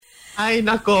Ay,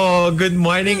 nako. Good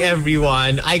morning,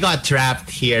 everyone. I got trapped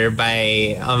here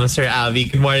by Sir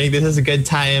Alvi. Good morning. This is Good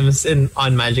Times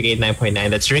on Magic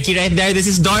 89.9. That's Ricky right there. This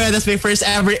is Dora. That's my first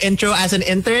ever intro as an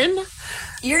intern.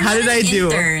 You're not an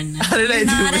intern. How did I do,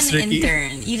 not Miss an Ricky?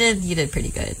 intern. You did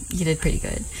pretty good. You did pretty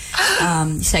good.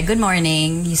 You said good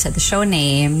morning. You said the show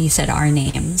name. You said our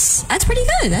names. That's pretty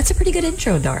good. That's a pretty good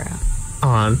intro, Dora.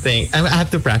 Oh, thanks. I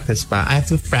have to practice pa. I have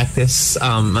to practice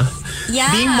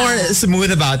being more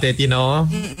smooth about it, you know?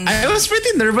 I was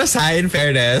pretty nervous, in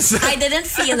fairness. I didn't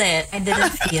feel it.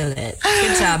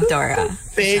 Good job, Dora.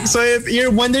 Thanks. So if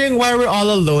you're wondering why we're all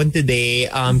alone today,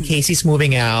 Casey's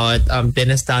moving out,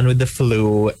 Din is down with the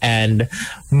flu, and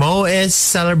Mo is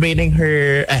celebrating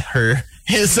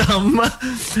his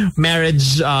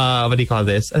marriage, what do you call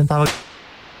this? Anong tawag?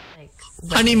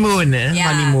 Honeymoon.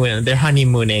 Yeah. Honeymoon. They're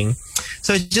honeymooning.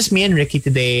 So just me and Ricky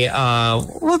today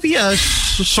will be a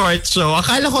short show.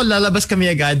 Akala ko lalabas kami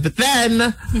agad, but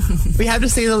then we have to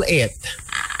stay till 8.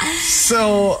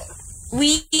 So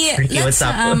Ricky,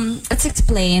 let's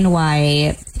explain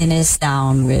why Tin is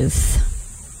down with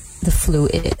the flu.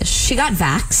 She got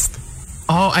vaxxed.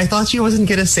 Oh, I thought she wasn't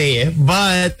gonna say it,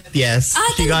 but yes,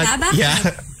 she got. Yeah.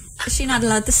 Is she not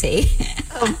allowed to say?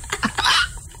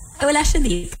 Wala siya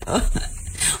dito.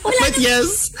 But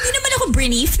yes, hindi naman ako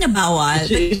brief na bawal.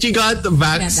 She got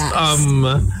vaxxed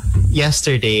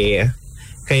yesterday.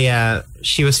 Kaya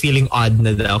she was feeling odd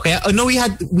na daw. Kaya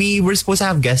we were supposed to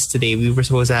have guests today. We were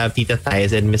supposed to have Tita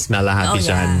Thais and Miss Mela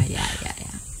Habijan. Yeah.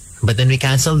 But then we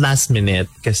canceled last minute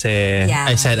kasi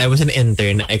I said I was an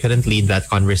intern. I couldn't lead that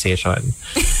conversation.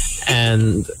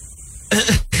 and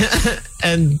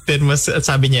then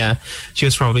sabi niya, she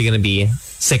was probably gonna be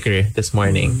sicker this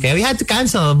morning. Kaya we had to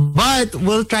cancel, but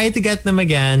we'll try to get them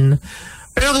again.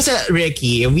 Pero kasi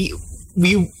Ricky, we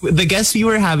the guests we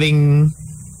were having,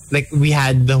 like we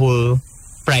had the whole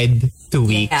Pride 2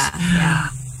 weeks. Yeah.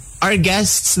 Our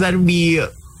guests that we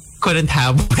couldn't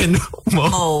have when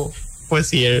Mo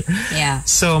was here. Yeah.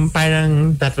 So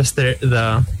parang that was that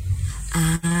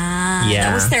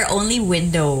was their only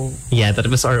window. Yeah, that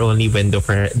was our only window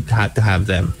to have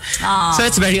them. Aww. So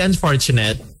it's very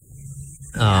unfortunate.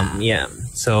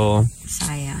 So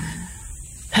sayang.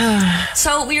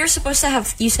 So we were supposed to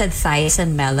have, you said Thais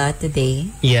and Mela today.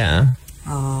 Yeah.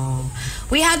 Oh.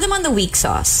 We had them on the week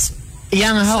sauce.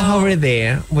 Yeah, how were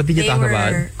they? What did you talk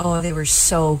about? Oh, they were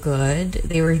so good.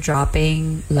 They were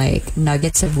dropping like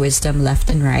nuggets of wisdom left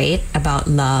and right about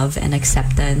love and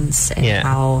acceptance and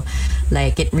how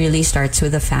like it really starts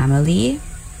with the family.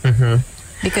 Mm-hmm.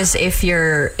 Because if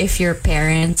your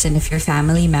parents and if your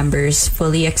family members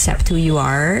fully accept who you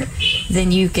are,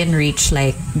 then you can reach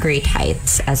like great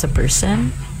heights as a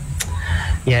person.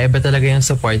 Yeah, iba talaga yung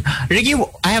support. Ricky,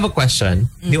 I have a question.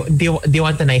 Do you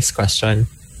want a nice question?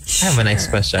 Sure. I have a nice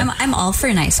question. I'm all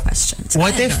for nice questions.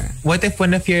 What if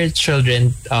one of your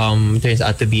children turns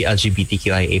out to be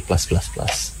LGBTQIA+++?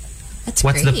 That's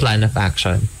What's great. the plan of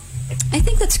action? I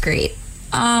think that's great.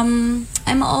 I'm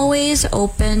always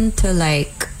open to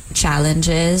like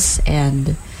challenges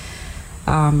and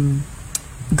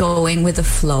going with the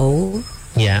flow.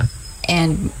 Yeah.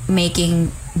 And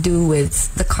making do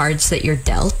with the cards that you're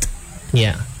dealt.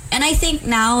 Yeah. And I think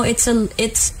now it's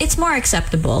more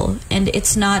acceptable, and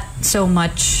it's not so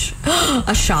much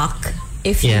a shock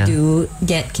if you do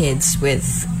get kids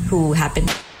who happen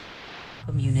to be in the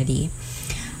community.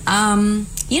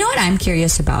 You know what I'm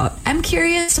curious about? I'm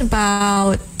curious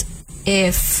about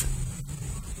if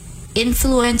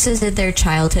influences in their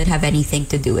childhood have anything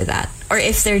to do with that, or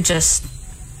if they're just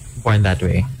born that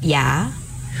way. Yeah.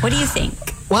 What do you think?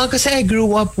 Well, because I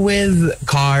grew up with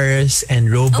cars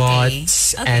and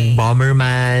robots and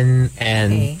Bomberman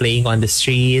and playing on the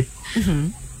street.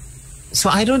 Mm-hmm. So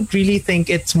I don't really think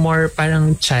it's more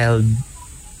parang child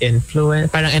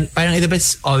influence. Parang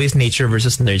it's always nature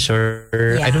versus nurture.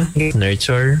 Yeah. I don't think it's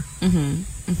nurture.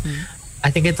 Mm-hmm. Mm-hmm.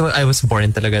 I think I was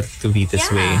born talaga to be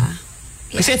this way.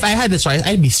 Because if I had the choice,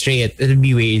 I'd be straight. It'd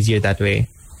be way easier that way.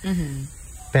 Mm-hmm.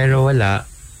 Pero wala.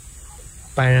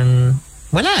 Parang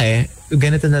wala eh.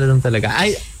 Ganito na lang talaga.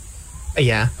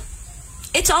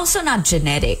 It's also not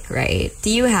genetic, right? Do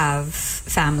you have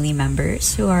family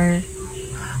members who are...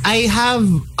 I have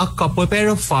a couple,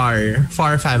 pero far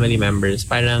family members.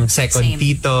 Parang second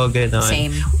tito, gano'n.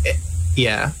 Same.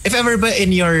 Yeah. If ever ba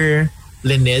in your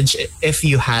lineage, if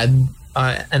you had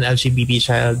an LGBT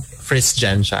child, first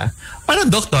gen siya. Parang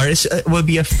doctor, it will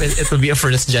be a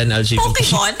first gen LGBT.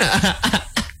 Pokemon?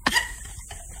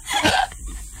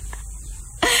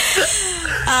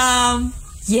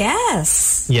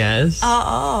 Yes. Yes?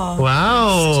 Oo.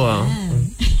 Wow.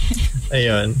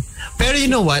 Ayun. Pero you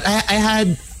know what? I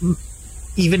had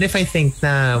even if I think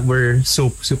na we're so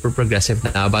super progressive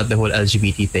now about the whole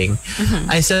LGBT thing,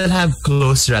 I still have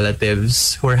close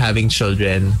relatives who are having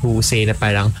children who say na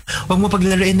parang, wag mo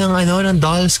paglaruin ng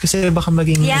dolls kasi baka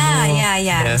maging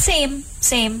Yeah.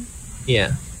 Same.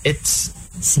 Yeah. It's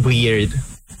weird.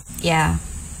 Yeah.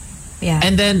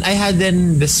 And then I had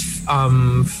this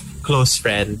close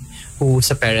friend who's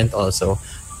a parent also.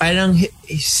 Parang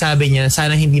sabi niya,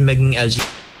 sana hindi maging LGBT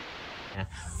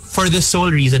for the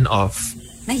sole reason of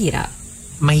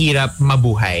mahirap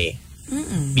mabuhay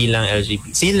bilang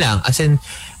LGBT. Sila lang. As in,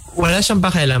 wala siyang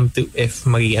pakialam to if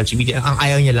maging LGBT. Ang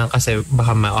ayaw niya lang kasi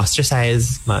baka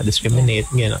ma-ostracize, ma-discriminate.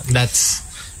 You know, that's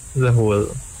the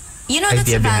whole that's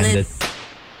idea a behind valid it.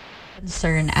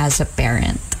 concern as a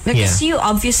parent. Because you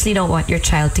obviously don't want your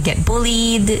child to get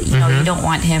bullied. You know, you don't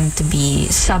want him to be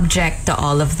subject to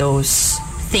all of those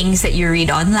things that you read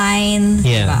online.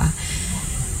 Yeah. Diba?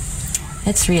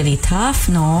 It's really tough,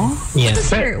 no? Yeah.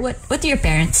 What do your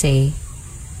parents say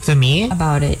To me?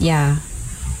 about it? Yeah.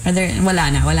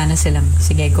 Wala na silang,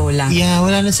 sige, go lang. Yeah,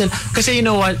 wala na sila. Kasi you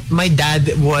know what? My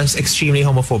dad was extremely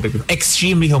homophobic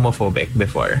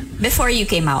before. Before you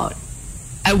came out?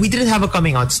 We didn't have a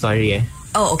coming out story eh.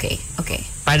 Oh, okay.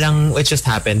 Parang it just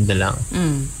happened na lang.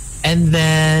 And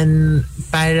then,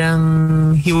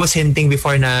 parang he was hinting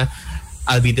before na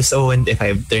I'll be disowned if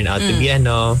I turn out to be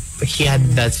he had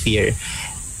that fear.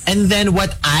 And then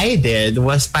what I did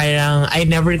was parang I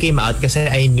never came out kasi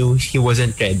I knew he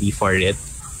wasn't ready for it.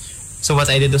 So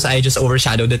what I did was I just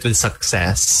overshadowed it with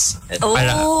success.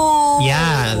 Oh.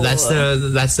 Yeah, that's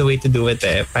the way to do it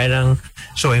eh. Parang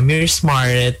show him you're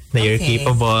smart, na you're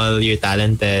capable, you're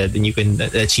talented, and you can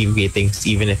achieve great things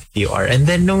even if you are. And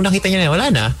then nung nakita niya na,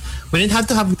 wala na. We didn't have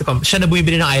to come. Siya na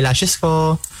bumibili ng eyelashes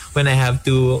ko. When I have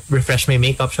to refresh my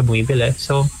makeup, siya bumibili.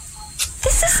 So,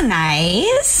 this is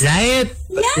nice. Right?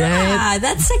 Yeah,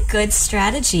 that's a good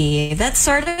strategy. That's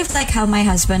sort of like how my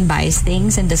husband buys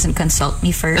things and doesn't consult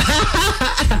me first.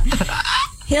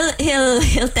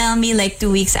 he'll tell me like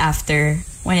 2 weeks after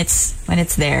when it's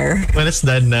there. When it's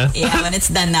done na. Yeah, when it's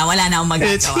done na, wala na akong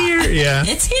magagawa. It's here. Yeah.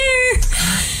 It's here.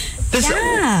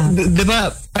 Yeah.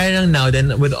 Diba, parang now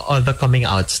then with all the coming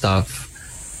out stuff,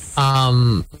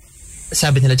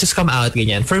 sabi nila, just come out,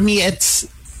 ganyan. For me, it's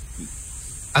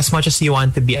as much as you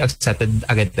want to be accepted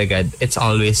agad-agad, it's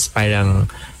always parang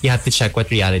you have to check what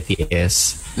reality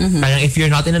is. Parang if you're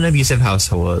not in an abusive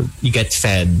household, you get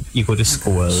fed, you go to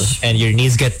school, and your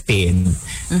needs get paid.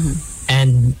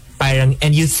 And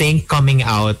you think coming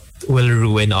out will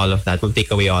ruin all of that, will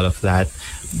take away all of that.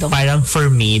 Parang for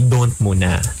me, don't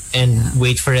muna. And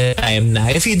wait for a time na.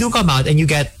 If you do come out and you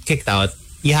get kicked out,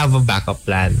 you have a backup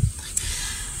plan.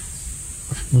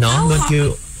 No? Don't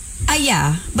you?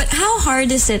 Yeah. But how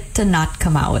hard is it to not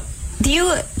come out? Do you,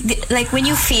 like when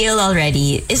you feel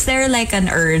already, is there like an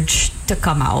urge to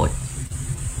come out?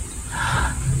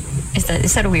 Is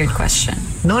that a weird question?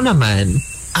 No naman.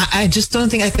 I just don't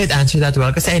think I could answer that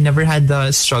well kasi I never had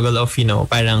the struggle of,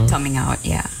 parang... Coming out,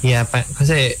 yeah. Yeah,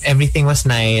 kasi everything was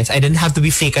nice. I didn't have to be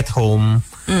fake at home.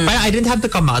 Parang I didn't have to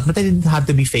come out, but I didn't have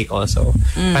to be fake also.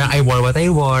 Parang I wore what I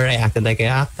wore. I acted like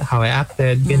how I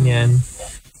acted. Ganyan.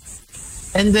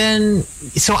 And then,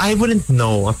 so I wouldn't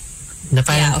know na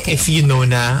parang if you know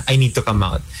na I need to come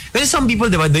out. Because some people,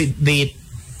 diba, they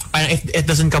parang if it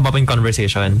doesn't come up in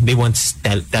conversation, they won't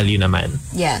tell you naman.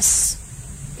 Yes.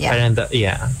 Yeah. Parang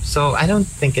so I don't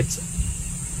think it's...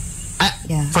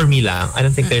 For me lang, I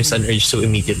don't think there's an urge to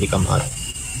immediately come out.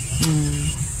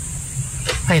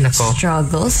 Ay, nako.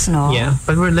 Struggles, no? Yeah,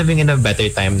 but we're living in a better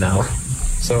time now.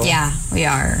 So yeah, we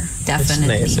are.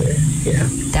 Definitely. It's nicer. Yeah.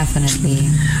 Definitely.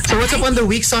 So what's up on the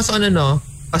weak sauce on ano?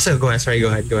 Oh, so go ahead. Sorry, go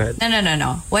ahead.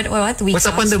 No. What weak What's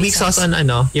sauce? up on the weak sauce on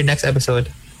your next episode?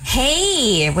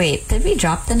 Hey, wait, did we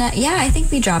drop yeah, I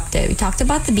think we dropped it. We talked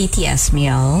about the BTS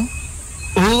meal.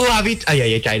 Ooh, have you? Oh yeah,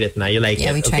 you tried it now. You like it?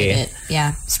 Yeah, we tried it.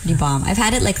 Yeah, it's pretty bomb. I've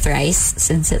had it like thrice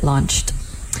since it launched.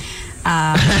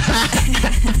 And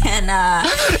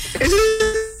is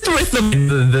it worth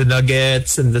the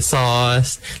nuggets and the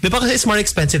sauce? Because it's more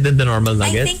expensive than the normal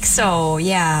nugget. I think so.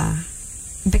 Yeah,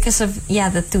 because of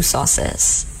the 2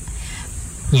 sauces.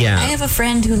 Yeah. I have a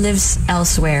friend who lives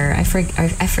elsewhere. I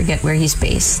forget where he's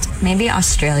based. Maybe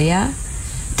Australia.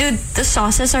 Dude, the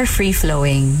sauces are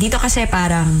free-flowing. Dito kasi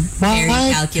parang very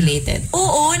calculated.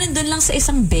 Oo, nandun lang sa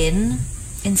isang bin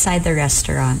inside the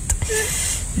restaurant.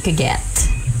 You could get.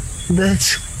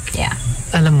 That's... Yeah.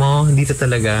 Alam mo, dito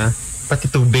talaga, pati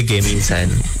tubig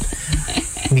minsan.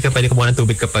 Hindi ka pwede kumuha ng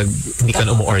tubig kapag hindi ka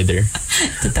na umu-order.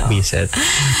 Totoo. Biset.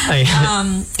 Ay.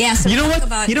 Yeah, so you know what,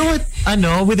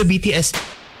 with the BTS,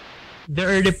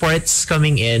 there are reports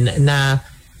coming in na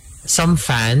some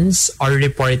fans are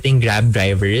reporting Grab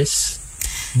drivers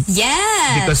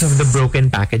Yes. because of the broken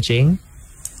packaging.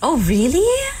 Oh, really?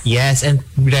 Yes, and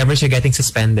drivers are getting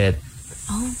suspended.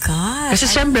 Oh, God. Kasi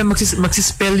syempre,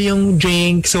 magsispill yung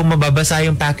drink, so mababasa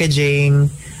yung packaging.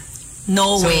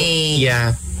 No So, way.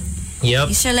 yeah. Yep.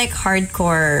 These are like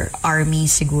hardcore army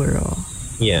siguro.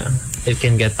 Yeah. It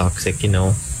can get toxic, you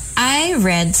know. I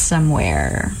read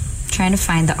somewhere, trying to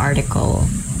find the article,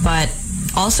 but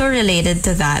also related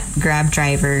to that, Grab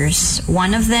drivers,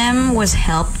 one of them was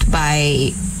helped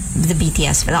by the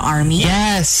BTS, the army.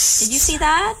 Yes! Did you see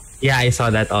that? Yeah, I saw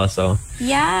that also.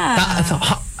 Yeah.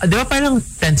 Di ba parang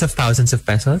tens of thousands of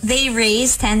pesos? They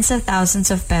raised tens of thousands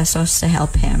of pesos to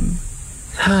help him.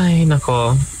 Ay,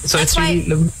 nako. So That's it's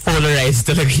really polarized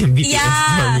talaga yung BTS.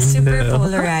 Yeah, super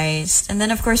polarized. And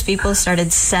then, of course, people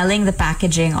started selling the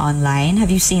packaging online. Have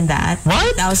you seen that?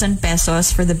 What? 1,000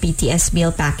 pesos for the BTS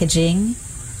meal packaging.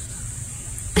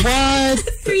 What?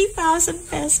 3,000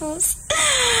 pesos.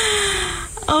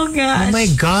 Oh, gosh. Oh my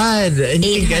God. And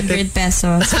you can get 800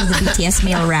 pesos for the BTS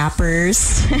meal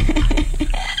wrappers.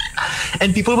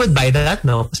 And people would buy that,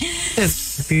 no?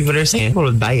 People are saying people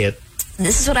would buy it.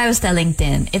 This is what I was telling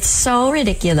Tin. It's so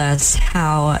ridiculous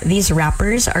how these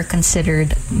wrappers are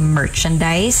considered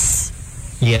merchandise.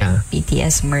 Yeah.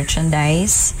 BTS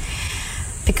merchandise.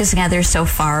 Because now they're so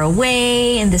far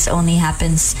away and this only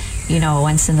happens,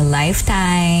 once in a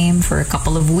lifetime for a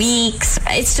couple of weeks.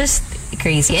 It's just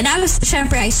crazy. And I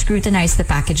scrutinized the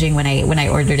packaging when I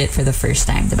ordered it for the first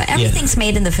time. But everything's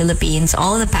made in the Philippines.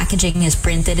 All of the packaging is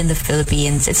printed in the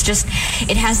Philippines. It's just,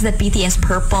 it has the BTS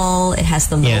purple. It has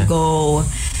the logo.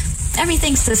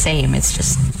 Everything's the same. It's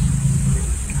just.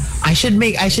 I should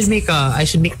make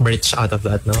merch out of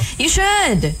that, no? You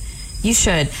should.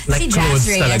 Like See, clothes Jazz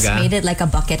Reyes talaga. made it like a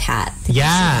bucket hat. Did you see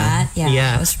Yeah. that?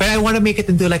 Yeah. But I want to make it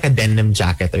into like a denim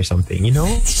jacket or something, you know?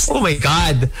 Oh my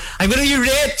God. I'm gonna be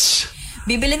rich!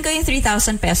 Bibilin ko yung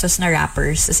 3,000 pesos na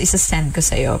wrappers, tapos isa-send ko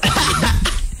sa'yo.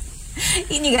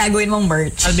 Yun yung gagawin mong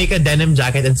merch. I'll make a denim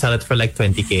jacket and sell it for like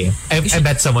 20K. I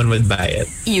bet someone would buy it.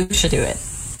 You should do it.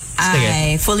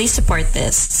 I fully support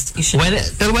this. You should. When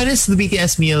is the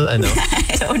BTS meal I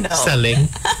don't know. selling?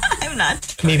 I'm not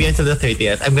sure. Maybe until the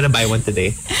 30th. I'm gonna buy one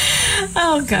today.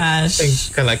 Oh gosh. And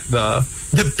collect the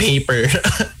paper.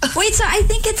 Wait, so I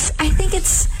think it's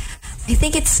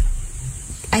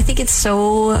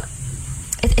so.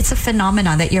 It's a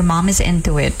phenomenon that your mom is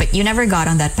into it, but you never got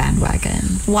on that bandwagon.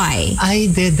 Why? I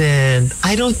didn't.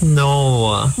 I don't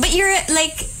know. But you're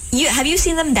like, have you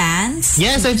seen them dance?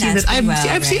 Yes, I've seen it.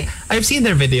 I've seen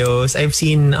their videos. I've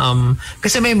seen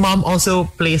kasi my mom also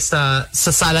plays sa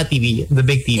Sala TV, the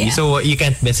big TV, so you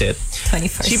can't miss it.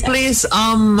 24/7. She plays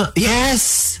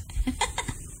yes.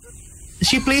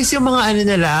 She plays yung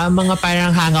mga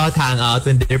parang hangout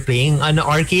when they're playing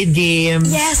arcade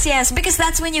games. Yes, because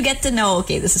that's when you get to know.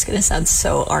 Okay, this is gonna sound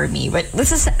so army, but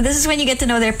this is when you get to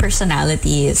know their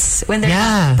personalities when they're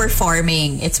not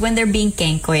performing. It's when they're being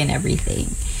kenkoy and everything.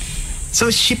 So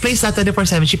she plays that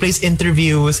 24/7. She plays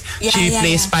interviews. She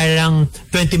plays parang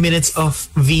 20 minutes of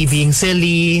V being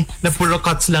silly, na puro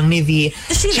cuts lang ni V.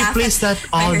 She plays that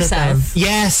all the time.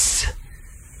 Yes.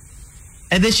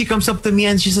 And then she comes up to me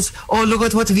and she says, "Oh, look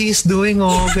at what V is doing,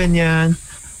 ganyan."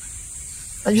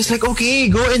 I'm just like,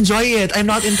 okay, go enjoy it. I'm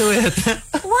not into it.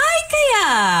 Why kaya?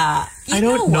 I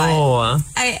don't know.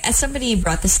 Somebody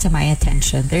brought this to my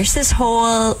attention. There's this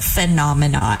whole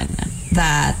phenomenon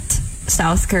that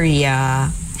South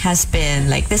Korea has been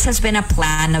like. This has been a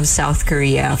plan of South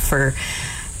Korea for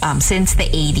since the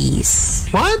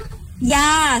 80s. What?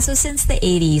 Yeah, so since the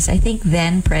 80s, I think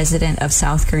then President of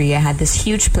South Korea had this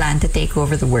huge plan to take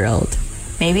over the world.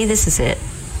 Maybe this is it.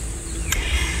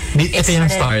 Ito yung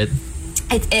start.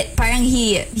 Parang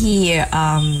he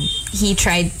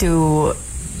tried to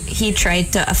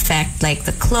affect like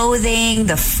the clothing,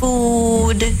 the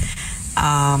food.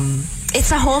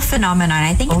 It's a whole phenomenon.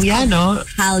 I think it's called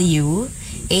Hallyu,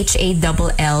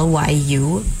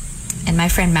 HALLYU, and my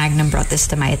friend Magnum brought this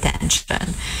to my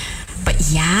attention. But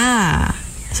yeah,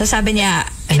 so sabi niya,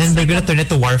 and then they're gonna turn it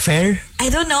to warfare.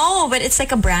 I don't know, but it's like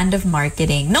a brand of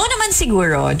marketing. No naman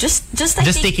siguro, just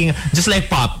like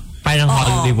pop, parang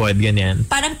Hollywood, ganyan.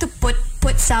 Parang to put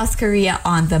South Korea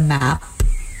on the map.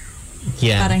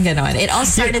 Yeah. Parang ganon. It all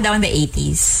started down in the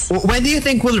 80s. When do you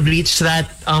think we'll reach that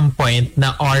point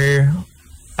na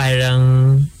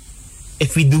parang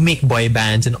if we do make boy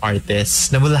bands and artists,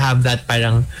 na we'll have that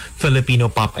parang Filipino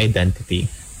pop identity?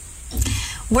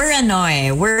 We're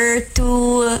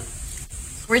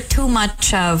too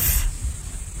much of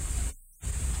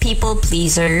people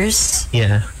pleasers.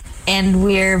 Yeah. And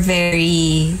we're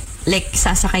very like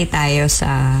sasakay tayo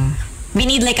sa we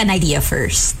need like an idea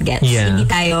first. Gets? Hindi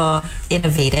tayo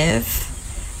innovative,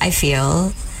 I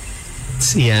feel.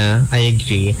 Yeah, I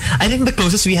agree. I think the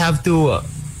closest we have to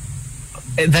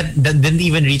that didn't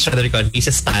even reach other countries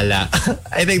is Tala.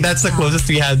 I think that's the closest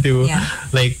we had to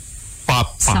like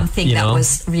pop something that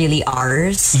was really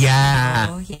ours. Yeah.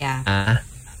 So, yeah.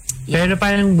 Pero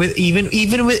parang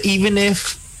even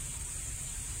if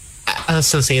I'll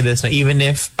still say this, even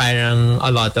if parang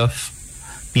a lot of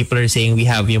people are saying we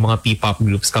have yung mga P-pop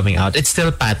groups coming out, it's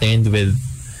still patterned with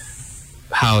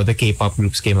how the K-pop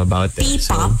groups came about.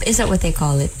 P-pop? So, is that what they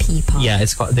call it? P-pop? Yeah,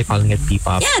 they're calling it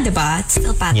P-pop. Yeah, diba? It's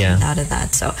still patterned out of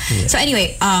that. So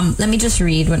anyway, let me just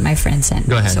read what my friend sent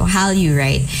me. Go ahead. So Hal, you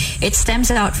write, it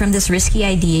stems out from this risky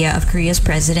idea of Korea's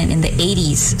president in the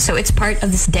 80s. So it's part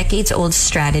of this decades-old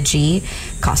strategy,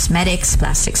 cosmetics,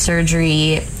 plastic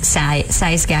surgery,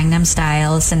 size Gangnam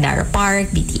Style, Sandara Park,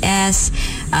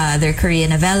 BTS, their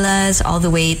Korean novellas, all the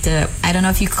way to, I don't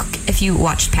know if you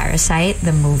watched Parasite,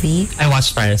 the movie. I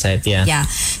watched Parasite, yeah. Yeah.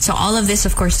 So all of this,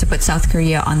 of course, to put South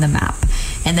Korea on the map.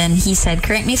 And then he said,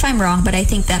 correct me if I'm wrong, but I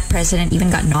think that president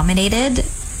even got nominated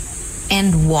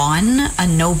and won a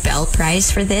Nobel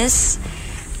Prize for this.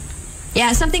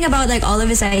 Yeah, something about like all of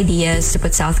his ideas to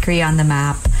put South Korea on the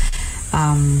map.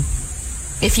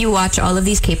 If you watch all of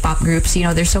these K-pop groups, you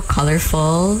know, they're so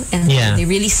colorful and they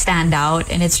really stand out,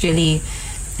 and it's really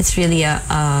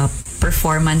a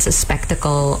performance, a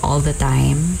spectacle all the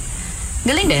time.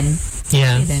 Galing din.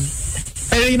 Yeah. Galing din.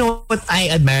 Pero you know what I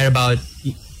admire about,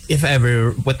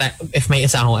 if may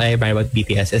isa akong I admire about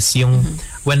BTS is yung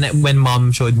when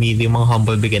mom showed me yung mga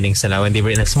humble beginnings nila when they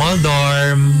were in a small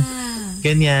dorm,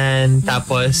 ganyan.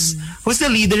 Tapos, who's the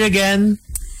leader again?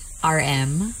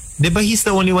 RM. Diba he's the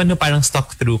only one who parang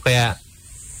stuck through, kaya,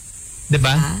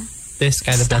 diba? There's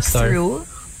kind of that story. Through?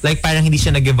 Like parang hindi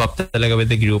siya nag-give up talaga with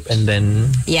the group, and then...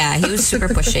 Yeah, he was super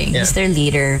pushing. He's their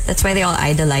leader. That's why they all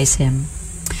idolize him.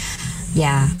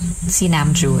 Yeah. Si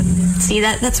Namjoon. See,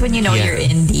 that's when you know you're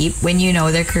in deep, when you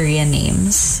know their Korean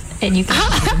names and you can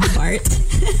tell them apart.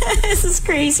 This is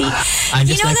crazy.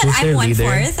 You know that I'm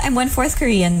 1/4? I'm 1/4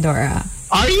 Korean, Dora.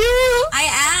 Are you?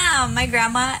 I am. My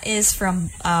grandma is from,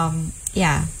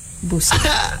 Busan.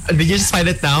 Did you just find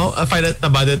it now? Find out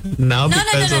about it now? No.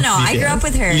 I grew up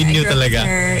with her. You knew talaga?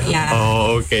 Yeah.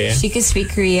 Oh, okay. She could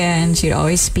speak Korean. She'd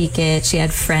always speak it. She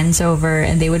had friends over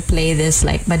and they would play this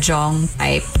like mahjong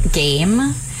type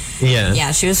game. Yeah. Yeah,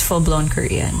 she was full-blown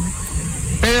Korean.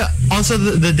 But also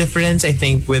the difference, I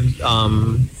think, with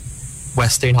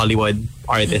Western Hollywood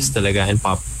artists talaga and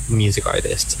pop music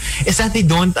artists is that they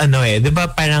don't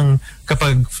diba parang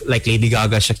kapag like Lady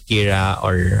Gaga, Shakira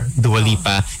or Dua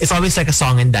Lipa, it's always like a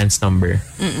song and dance number.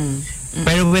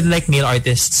 But with like male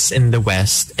artists in the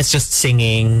West, it's just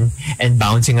singing and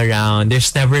bouncing around.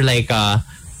 There's never like a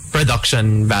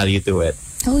production value to it.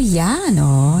 Oh yeah,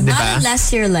 no. Diba? Not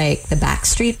unless you're like the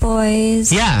Backstreet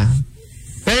Boys. Yeah.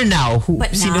 Pero now,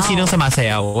 sino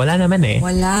sumasayaw? Wala naman eh.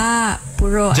 Wala.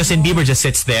 Puro Justin Bieber just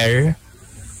sits there.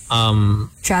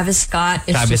 Travis Scott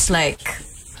is just like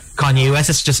Kanye West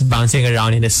is just bouncing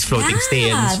around in his floating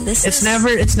stage. It's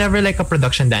never like a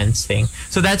production dance thing.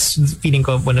 So that's feeling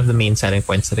ko one of the main selling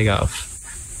points of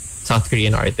South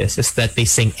Korean artists is that they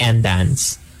sing and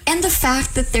dance. And the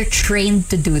fact that they're trained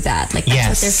to do that. Like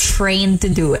that's what they're trained to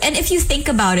do. And if you think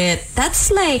about it, that's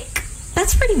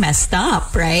pretty messed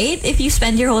up, right? If you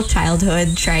spend your whole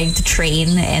childhood trying to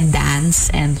train and dance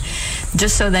and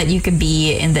just so that you could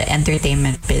be in the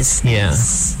entertainment business.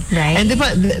 Yeah. Right? And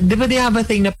diba they have a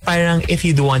thing na parang if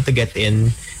you do want to get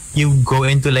in, you go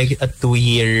into like a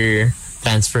 2-year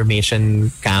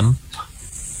transformation camp.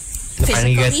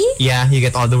 Physically? You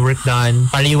get all the work done.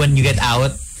 Parang when you get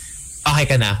out, okay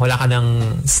ka na. Wala ka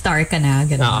nang... Star ka na.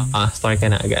 Star ka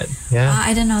na agad. Yeah.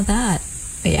 I didn't know that.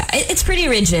 But yeah, it's pretty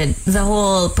rigid, the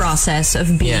whole process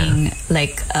of being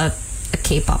like a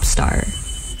K-pop star.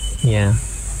 Yeah.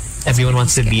 Everyone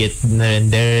wants to be it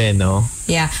there, no?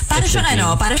 Yeah. Para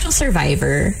siyang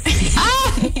Survivor.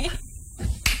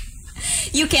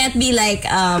 You can't be like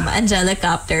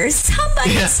Angelicopter.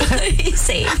 Somebody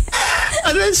say.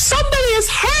 And then somebody is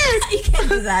hurt. You can't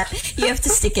do that. You have to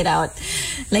stick it out.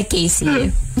 Like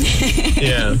Casey.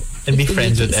 Yeah. And be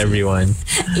friends with everyone.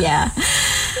 Yeah.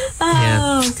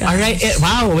 Oh, gosh. All right.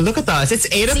 Wow, look at us. It's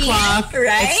 8 o'clock.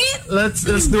 Right? Let's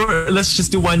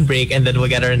just do one break and then we'll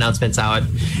get our announcements out.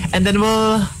 And then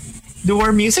we'll do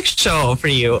our music show for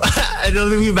you. And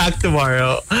we'll be back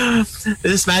tomorrow.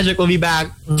 This is Magic. We'll be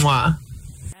back. Mwah.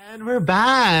 And we're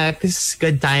back. This is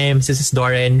Good Times. This is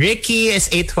Dora and Ricky. It's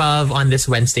 8:12 on this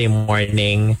Wednesday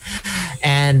morning.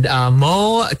 And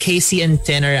Mo, Casey, and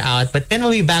Tin are out. But Tin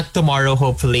will be back tomorrow,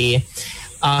 hopefully.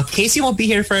 Casey won't be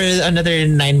here for another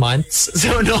 9 months.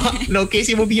 So no,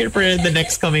 Casey will be here for the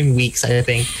next coming weeks, I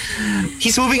think.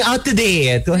 He's moving out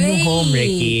today to a new home,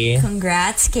 Ricky.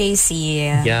 Congrats, Casey.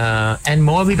 Yeah. And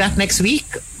Mo will be back next week,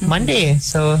 Monday.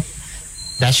 So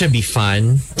that should be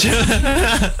fun.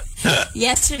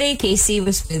 Yesterday, Casey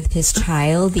was with his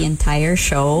child the entire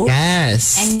show.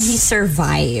 Yes. And he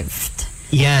survived.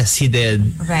 Yes, he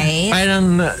did. Right?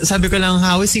 Parang sabi ko lang,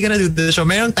 how is he gonna do the show?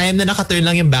 Mayroong time na nakaturn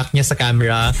lang yung back niya sa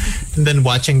camera and then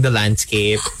watching the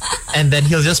landscape. And then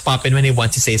he'll just pop in when he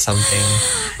wants to say something.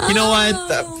 You know what?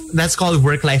 That's called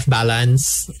work-life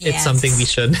balance. It's Yes. something we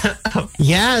should.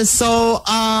 Yeah, so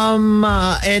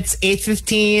it's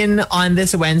 8:15 on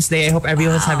this Wednesday. I hope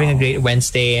everyone's having a great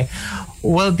Wednesday.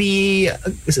 We'll be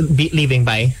leaving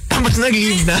by. Tapos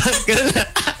nag-leave na.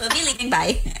 We'll be leaving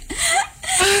by.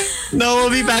 No,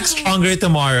 we'll be back stronger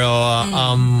tomorrow.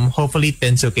 Hopefully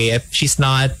Tin's okay. If she's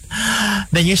not,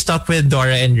 then you're stuck with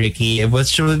Dora and Ricky,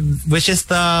 which is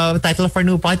the title of our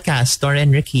new podcast, Dora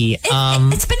and Ricky.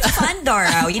 It's been fun,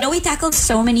 Dora. You know, we tackled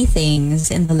so many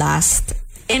things in the last,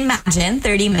 imagine,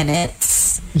 30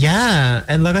 minutes. Yeah,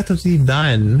 and look at what we've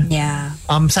done. Yeah.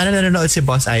 Sana nanonood si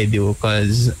Boss Aidu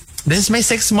because this is my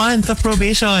 6th month of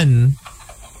probation.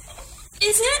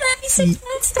 Is it only 6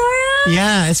 months, Dora?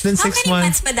 Yeah, it's been How 6 many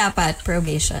months. months ba dapat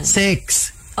probation?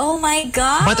 6. Oh my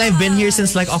God. But I've been here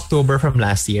since like October from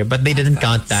last year, but they didn't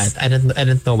count that. I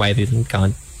didn't know why they didn't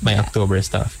count my October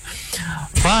stuff.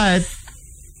 But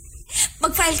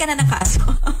Mag-file ka na ng kaso.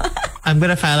 I'm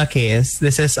gonna file a case.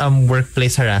 This is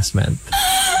workplace harassment.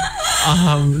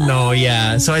 No,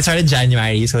 yeah. So I started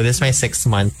January, so this is my 6th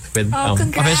month with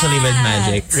Congrats. officially with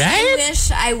Magic,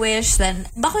 right? I wish then.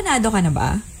 Bakunado ka na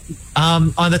ba?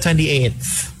 On the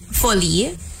 28th.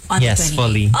 Fully? On Yes, the 28th?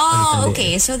 fully. On Oh, the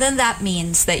okay. So then that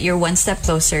means that you're one step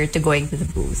closer to going to the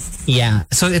booth. Yeah.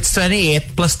 So it's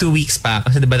 28 plus 2 weeks pa.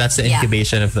 Kasi diba that's the Yeah.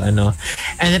 incubation of the ano.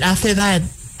 And then after that,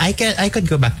 I could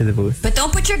go back to the booth. But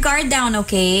don't put your guard down,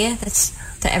 okay? That's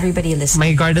to everybody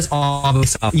listening. My guard is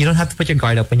always up. You don't have to put your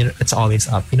guard up when it's always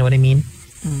up. You know what I mean?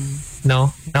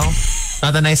 No?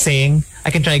 Not a nice saying. I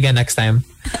can try again next time.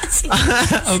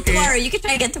 Okay. Tomorrow. You can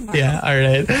try again tomorrow. Yeah, all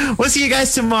right. We'll see you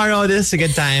guys tomorrow. This is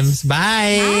Good Times.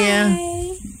 Bye. Bye.